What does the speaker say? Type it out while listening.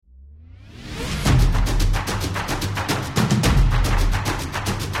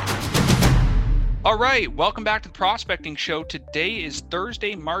All right, welcome back to the Prospecting Show. Today is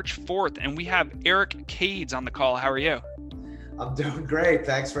Thursday, March 4th, and we have Eric Kades on the call. How are you? I'm doing great.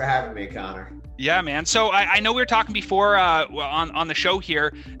 Thanks for having me, Connor. Yeah, man. So I know we were talking before on the show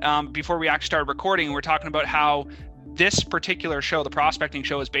here, before we actually started recording, and we're talking about how this particular show, the Prospecting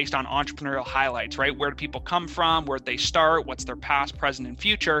Show, is based on entrepreneurial highlights, right? Where do people come from? Where did they start? What's their past, present, and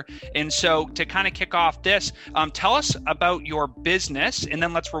future? And so to kind of kick off this, tell us about your business, and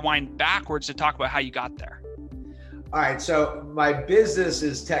then let's rewind backwards to talk about how you got there. All right. So my business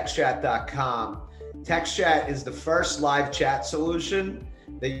is textchat.com. TextChat is the first live chat solution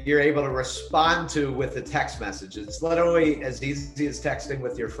that you're able to respond to with a text message. It's literally as easy as texting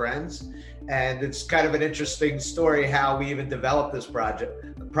with your friends. And it's kind of an interesting story how we even developed this product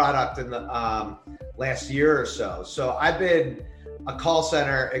in the last year or so. So I've been a call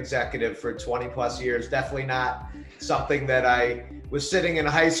center executive for 20 plus years, definitely not something that I was sitting in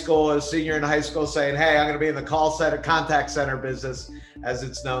high school, a senior in high school saying, hey, I'm going to be in the call center, contact center business as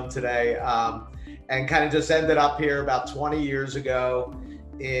it's known today. And kind of just ended up here about 20 years ago.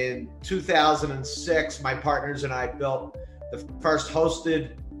 In 2006, my partners and I built the first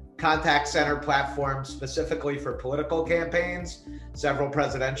hosted contact center platform specifically for political campaigns. Several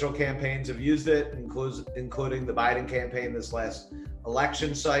presidential campaigns have used it, including the Biden campaign this last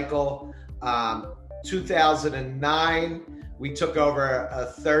election cycle. 2009, we took over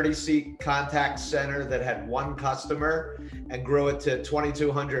a 30-seat contact center that had one customer and grew it to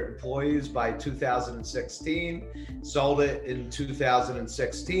 2,200 employees by 2016, sold it in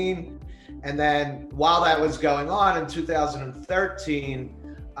 2016. And then while that was going on in 2013,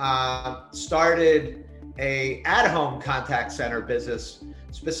 started a at-home contact center business,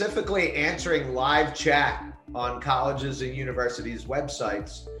 specifically answering live chat on colleges and universities'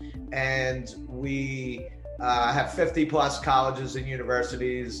 websites. And we have 50 plus colleges and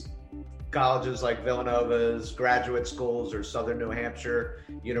universities, colleges like Villanova's, graduate schools, or Southern New Hampshire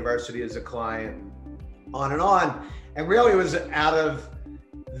University as a client, on and on. And really it was out of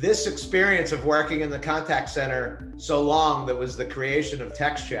this experience of working in the contact center so long that was the creation of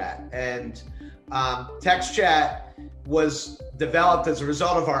TextChat. And TextChat was developed as a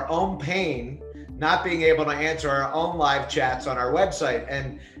result of our own pain, not being able to answer our own live chats on our website.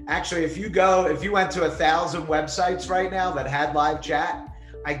 And actually, if you went to 1,000 websites right now that had live chat,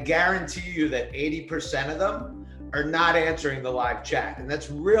 I guarantee you that 80% of them are not answering the live chat. And that's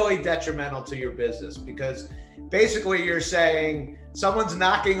really detrimental to your business, because basically you're saying someone's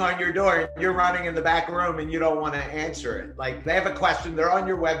knocking on your door and you're running in the back room and you don't want to answer it. Like, they have a question, they're on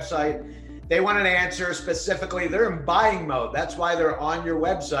your website, they want an answer specifically, they're in buying mode. That's why they're on your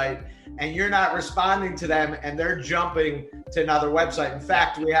website, and you're not responding to them and they're jumping to another website. In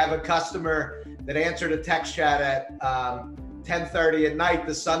fact, we have a customer that answered a text chat at 10:30 at night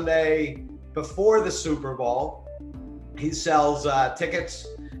the Sunday before the Super Bowl. He sells tickets,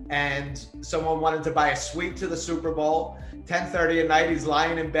 and someone wanted to buy a suite to the Super Bowl. 10:30 at night, he's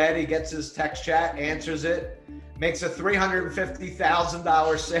lying in bed, he gets his text chat, answers it, makes a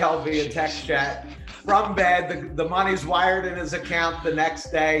 $350,000 sale via text chat from bed. The money's wired in his account the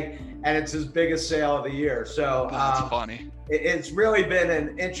next day, and it's his biggest sale of the year. So that's funny. It's really been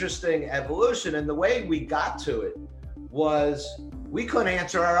an interesting evolution. And the way we got to it was we couldn't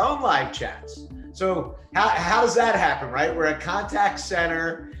answer our own live chats. So how does that happen, right? We're a contact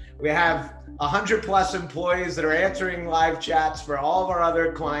center. We have 100 plus employees that are answering live chats for all of our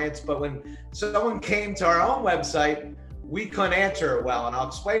other clients. But when someone came to our own website, we couldn't answer it well. And I'll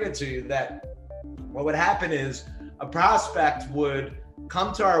explain it to you that what would happen is a prospect would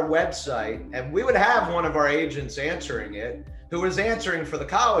come to our website and we would have one of our agents answering it, who was answering for the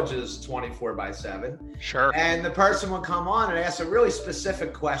colleges 24/7. Sure. And the person would come on and ask a really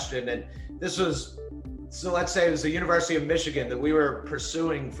specific question. And this was, so let's say it was the University of Michigan that we were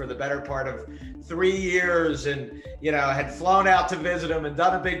pursuing for the better part of 3 years, and, had flown out to visit them and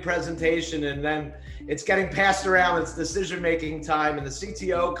done a big presentation. And then it's getting passed around, it's decision-making time, and the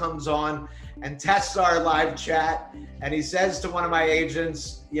CTO comes on and tests our live chat. And he says to one of my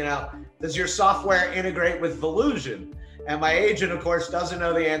agents, does your software integrate with Volusion? And my agent, of course, doesn't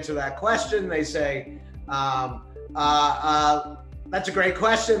know the answer to that question. They say, that's a great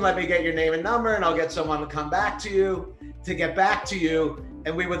question. Let me get your name and number, and I'll get someone to come back to you,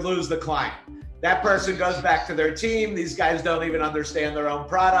 and we would lose the client. That person goes back to their team. These guys don't even understand their own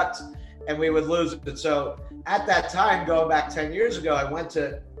product, and we would lose it. So at that time, going back 10 years ago, I went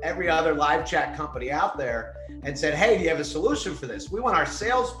to every other live chat company out there and said, hey, do you have a solution for this? We want our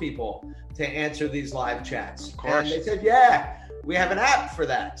salespeople to answer these live chats. Of course. And they said, yeah, we have an app for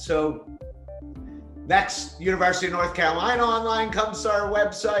that. So next, University of North Carolina Online comes to our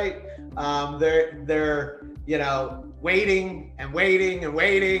website. They're waiting and waiting and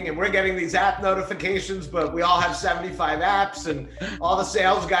waiting, and we're getting these app notifications, but we all have 75 apps, and all the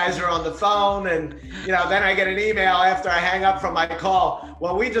sales guys are on the phone, and then I get an email after I hang up from my call.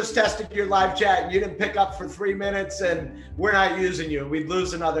 Well, we just tested your live chat and you didn't pick up for 3 minutes, and we're not using you. We'd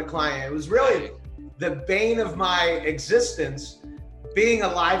lose another client. It was really the bane of my existence, being a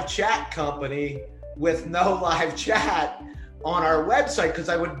live chat company with no live chat on our website, because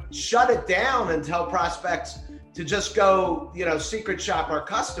I would shut it down and tell prospects to just go, secret shop our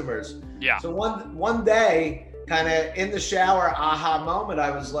customers. Yeah. So one day, kind of in the shower, aha moment,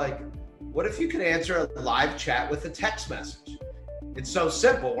 I was like, what if you could answer a live chat with a text message? It's so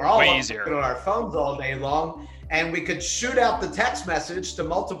simple. We're all on our phones all day long, and we could shoot out the text message to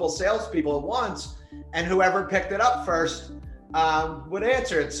multiple salespeople at once, and whoever picked it up first would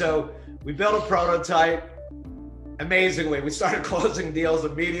answer it. So we built a prototype. Amazingly, we started closing deals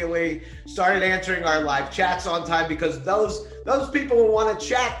immediately, started answering our live chats on time, because those people who want to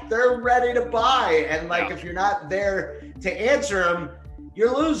chat, they're ready to buy. And if you're not there to answer them,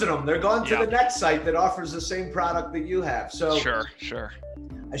 you're losing them. They're going to the next site that offers the same product that you have. So sure.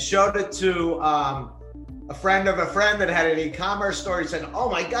 I showed it to a friend of a friend that had an e-commerce store. He said,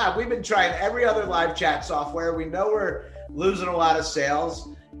 oh my God, we've been trying every other live chat software. We know we're losing a lot of sales.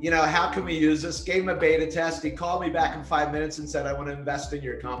 How can we use this? Gave him a beta test. He called me back in 5 minutes and said, I want to invest in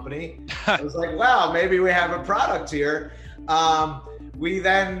your company. I was like, wow, maybe we have a product here. We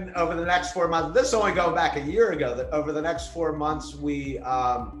then, over the next 4 months, this is only going back a year ago, that over the next 4 months, we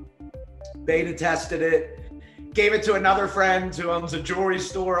beta tested it, gave it to another friend who owns a jewelry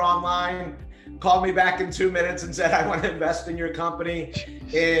store online, called me back in 2 minutes and said, I want to invest in your company.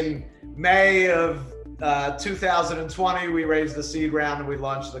 In May of 2020, we raised the seed round and we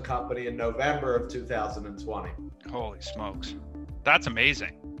launched the company in November of 2020. Holy smokes. That's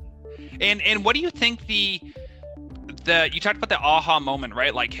amazing. And what do you think you talked about the aha moment,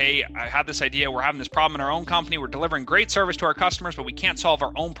 right? Like, hey, I had this idea. We're having this problem in our own company. We're delivering great service to our customers, but we can't solve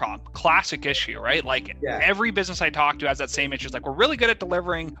our own problem. Classic issue, right? Like every business I talk to has that same issue. It's like, we're really good at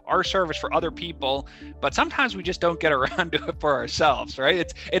delivering our service for other people, but sometimes we just don't get around to it for ourselves,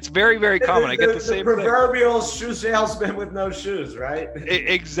 right? It's very, very common. I get the same proverbial shoe salesman with no shoes, right?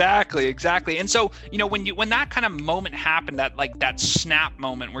 Exactly. And so, when that kind of moment happened, that snap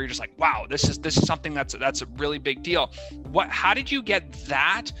moment where you're just like, wow, this is something that's a really big deal. How did you get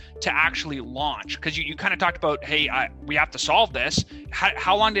that to actually launch? Because you kind of talked about, hey, we have to solve this.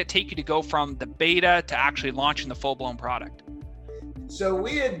 How long did it take you to go from the beta to actually launching the full-blown product? So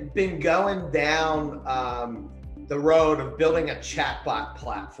we had been going down the road of building a chatbot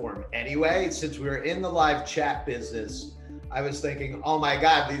platform anyway. Since we were in the live chat business, I was thinking, oh my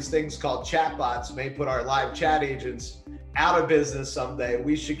God, these things called chatbots may put our live chat agents out of business someday.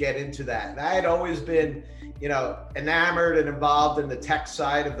 We should get into that. And I had always been enamored and involved in the tech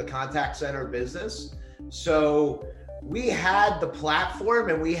side of the contact center business. So we had the platform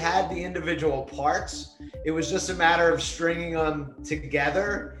and we had the individual parts. It was just a matter of stringing them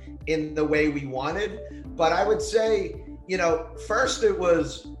together in the way we wanted. But I would say, first it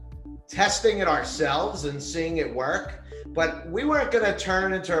was testing it ourselves and seeing it work. But we weren't going to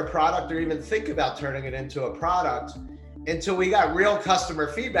turn it into a product or even think about turning it into a product until we got real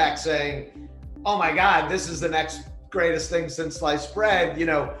customer feedback saying, oh my God, this is the next greatest thing since sliced bread.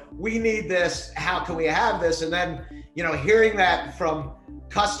 We need this. How can we have this? And then, hearing that from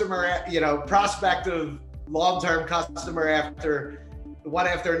customer, prospective long-term customer after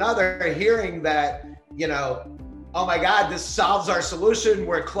another, hearing that, oh my God, this solves our solution.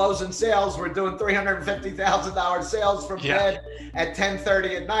 We're closing sales. We're doing $350,000 sales from bed at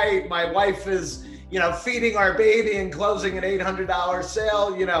 10:30 at night. My wife is, feeding our baby and closing an $800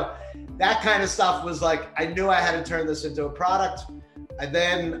 sale, that kind of stuff was like, I knew I had to turn this into a product. I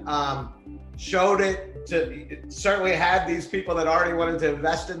then showed it certainly had these people that already wanted to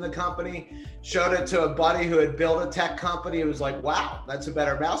invest in the company, showed it to a buddy who had built a tech company. He was like, wow, that's a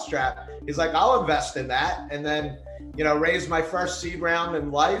better mousetrap. He's like, I'll invest in that. And then, raised my first seed round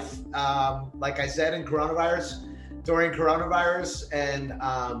in life, like I said, during coronavirus, and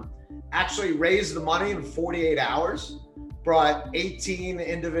actually raised the money in 48 hours. Brought 18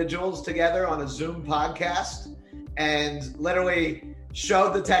 individuals together on a Zoom podcast and literally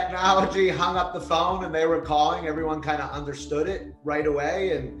showed the technology, hung up the phone, and they were calling. Everyone kind of understood it right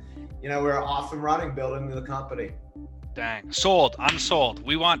away. And, we're off and running, building the company. Dang. Sold. I'm sold.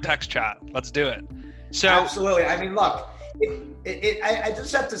 We want text chat. Let's do it. So absolutely. I mean, look, I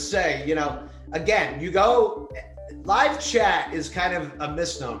just have to say, again, you go live chat is kind of a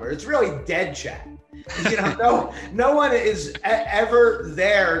misnomer. It's really dead chat. No one is ever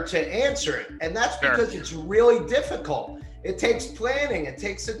there to answer it. And that's because it's really difficult. It takes planning. It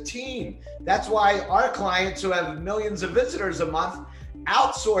takes a team. That's why our clients who have millions of visitors a month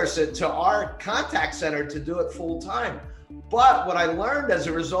outsource it to our contact center to do it full time. But what I learned as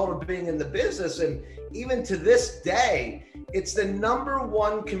a result of being in the business, and even to this day, it's the number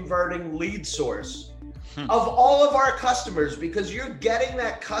one converting lead source of all of our customers, because you're getting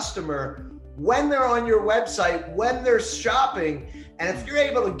that customer when they're on your website, when they're shopping. And if you're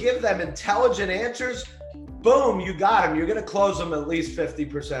able to give them intelligent answers, boom, you got them. You're going to close them at least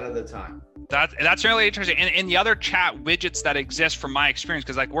 50% of the time. That's really interesting. And the other chat widgets that exist from my experience,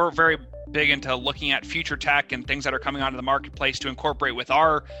 because like we're very big into looking at future tech and things that are coming onto the marketplace to incorporate with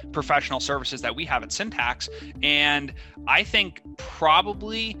our professional services that we have at Syntax. And I think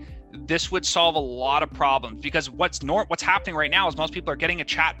probably this would solve a lot of problems, because what's happening right now is most people are getting a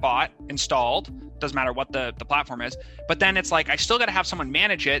chat bot installed, doesn't matter what the platform is, but then it's like I still got to have someone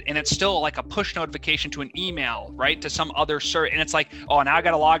manage it, and it's still like a push notification to an email, right, to some other service, and it's like, oh, now I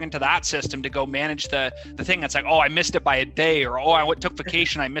got to log into that system to go manage the thing. That's like, oh, I missed it by a day, or oh, I took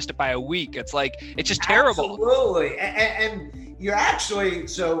vacation, I missed it by a week. It's like, it's just terrible. Absolutely. And you're actually,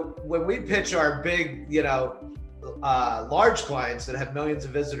 so when we pitch our big, large clients that have millions of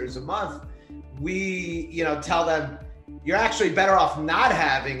visitors a month, we, tell them you're actually better off not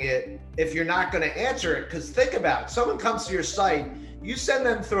having it if you're not going to answer it. Because think about it, someone comes to your site, you send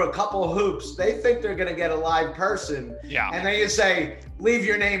them through a couple of hoops, they think they're going to get a live person, and then you say, leave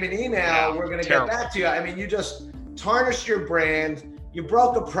your name and email, we're going to get back to you. I mean, you just tarnished your brand. You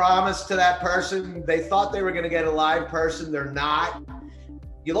broke a promise to that person. They thought they were going to get a live person, they're not.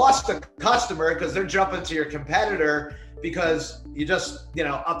 You lost a customer because they're jumping to your competitor because you just,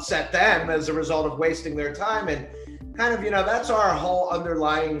 upset them as a result of wasting their time. And kind of, that's our whole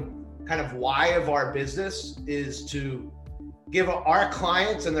underlying kind of why of our business, is to give our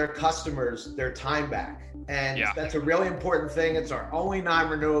clients and their customers their time back. And that's a really important thing. It's our only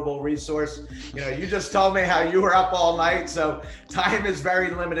non-renewable resource. You just told me how you were up all night. So time is very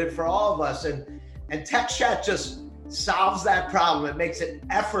limited for all of us. And Text Chat just solves that problem. It makes it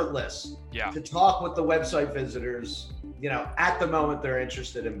effortless to talk with the website visitors, at the moment they're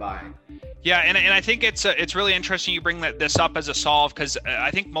interested in buying. Yeah, and I think it's really interesting you bring this up as a solve, because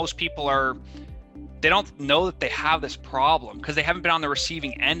I think most people they don't know that they have this problem because they haven't been on the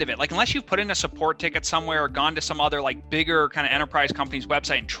receiving end of it. Like, unless you've put in a support ticket somewhere or gone to some other like bigger kind of enterprise company's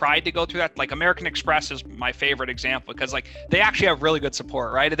website and tried to go through that, like American Express is my favorite example, because like they actually have really good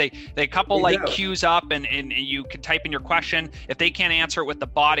support, right? They couple queues up and you can type in your question. If they can't answer it with the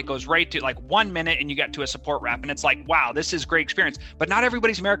bot, it goes right to like 1 minute and you get to a support rep, and it's like, wow, this is great experience. But not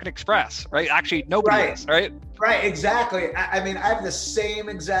everybody's American Express, right? Actually, nobody is, right? Right, exactly. I mean, I have the same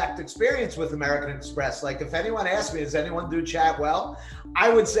exact experience with American Express. Like, if anyone asked me, does anyone do chat well?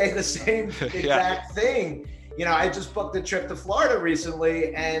 I would say the same exact thing. I just booked a trip to Florida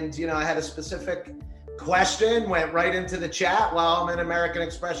recently, and, I had a specific question, went right into the chat while I'm in American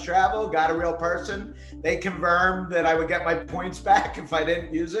Express Travel, got a real person. They confirmed that I would get my points back if I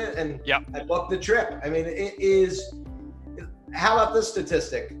didn't use it, and I booked the trip. I mean, it is, how about this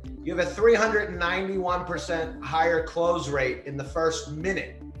statistic? You have a 391% higher close rate in the first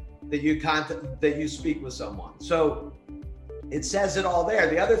minute that you speak with someone. So it says it all there.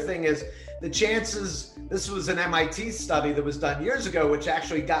 The other thing is the chances, this was an MIT study that was done years ago, which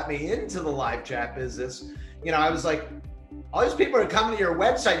actually got me into the live chat business. I was like, all these people are coming to your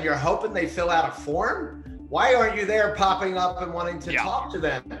website and you're hoping they fill out a form? Why aren't you there popping up and wanting to talk to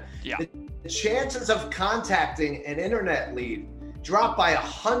them? The chances of contacting an internet lead drop by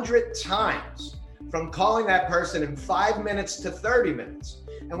 100 times from calling that person in 5 minutes to 30 minutes.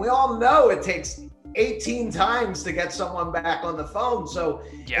 And we all know it takes 18 times to get someone back on the phone. So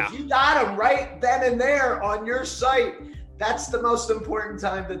if you got them right then and there on your site, that's the most important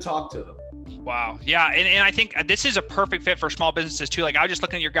time to talk to them. Wow. Yeah. And I think this is a perfect fit for small businesses too. Like, I was just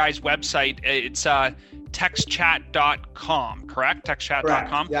looking at your guys' website. It's textchat.com, correct?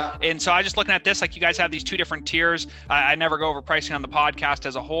 Textchat.com. Yeah. And so I was just looking at this, like, you guys have these two different tiers. I never go over pricing on the podcast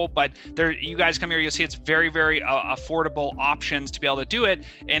as a whole, but you guys come here, you'll see it's very, very affordable options to be able to do it.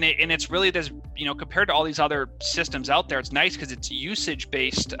 And it's really this, compared to all these other systems out there, it's nice because it's usage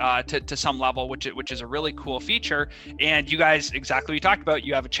based to some level, which is a really cool feature. And you guys, exactly what you talked about,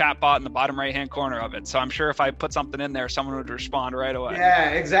 you have a chat bot in the bottom right-hand corner of it. So I'm sure if I put something in there, someone would respond right away.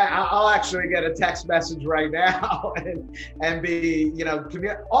 Yeah, exactly. I'll actually get a text message right now and be,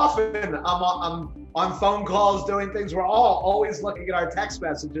 often I'm on phone calls doing things. We're always looking at our text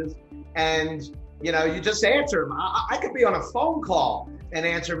messages, and you just answer them. I could be on a phone call and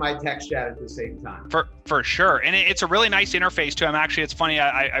answer my text chat at the same time. For sure. And it's a really nice interface too. It's funny,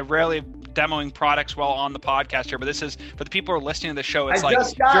 I rarely demoing products while on the podcast here, but this is for the people who are listening to the show. It's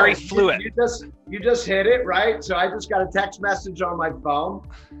very fluid. You just hit it, right? So I just got a text message on my phone.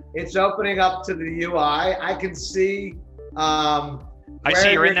 It's opening up to the UI. I can see. I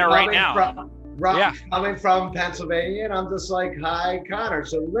see you're in there right now. Coming from Pennsylvania, and I'm just like, hi, Connor.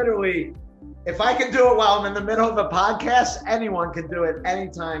 So literally, if I can do it while I'm in the middle of a podcast, anyone can do it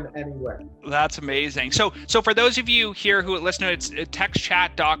anytime, anywhere. That's amazing. So for those of you here who listen to it, it's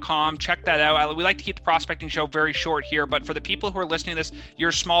textchat.com. Check that out. We like to keep the prospecting show very short here, but for the people who are listening to this, you're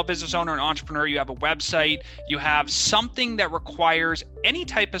a small business owner, an entrepreneur, you have a website, you have something that requires any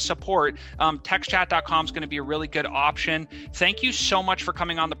type of support, textchat.com is going to be a really good option. Thank you so much for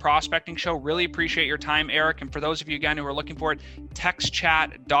coming on the prospecting show. Really appreciate your time, Eric. And for those of you, again, who are looking for it,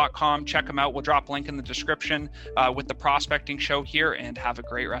 textchat.com. Check them out. We'll drop a link in the description with the prospecting show here, and have a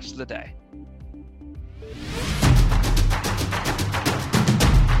great rest of the day.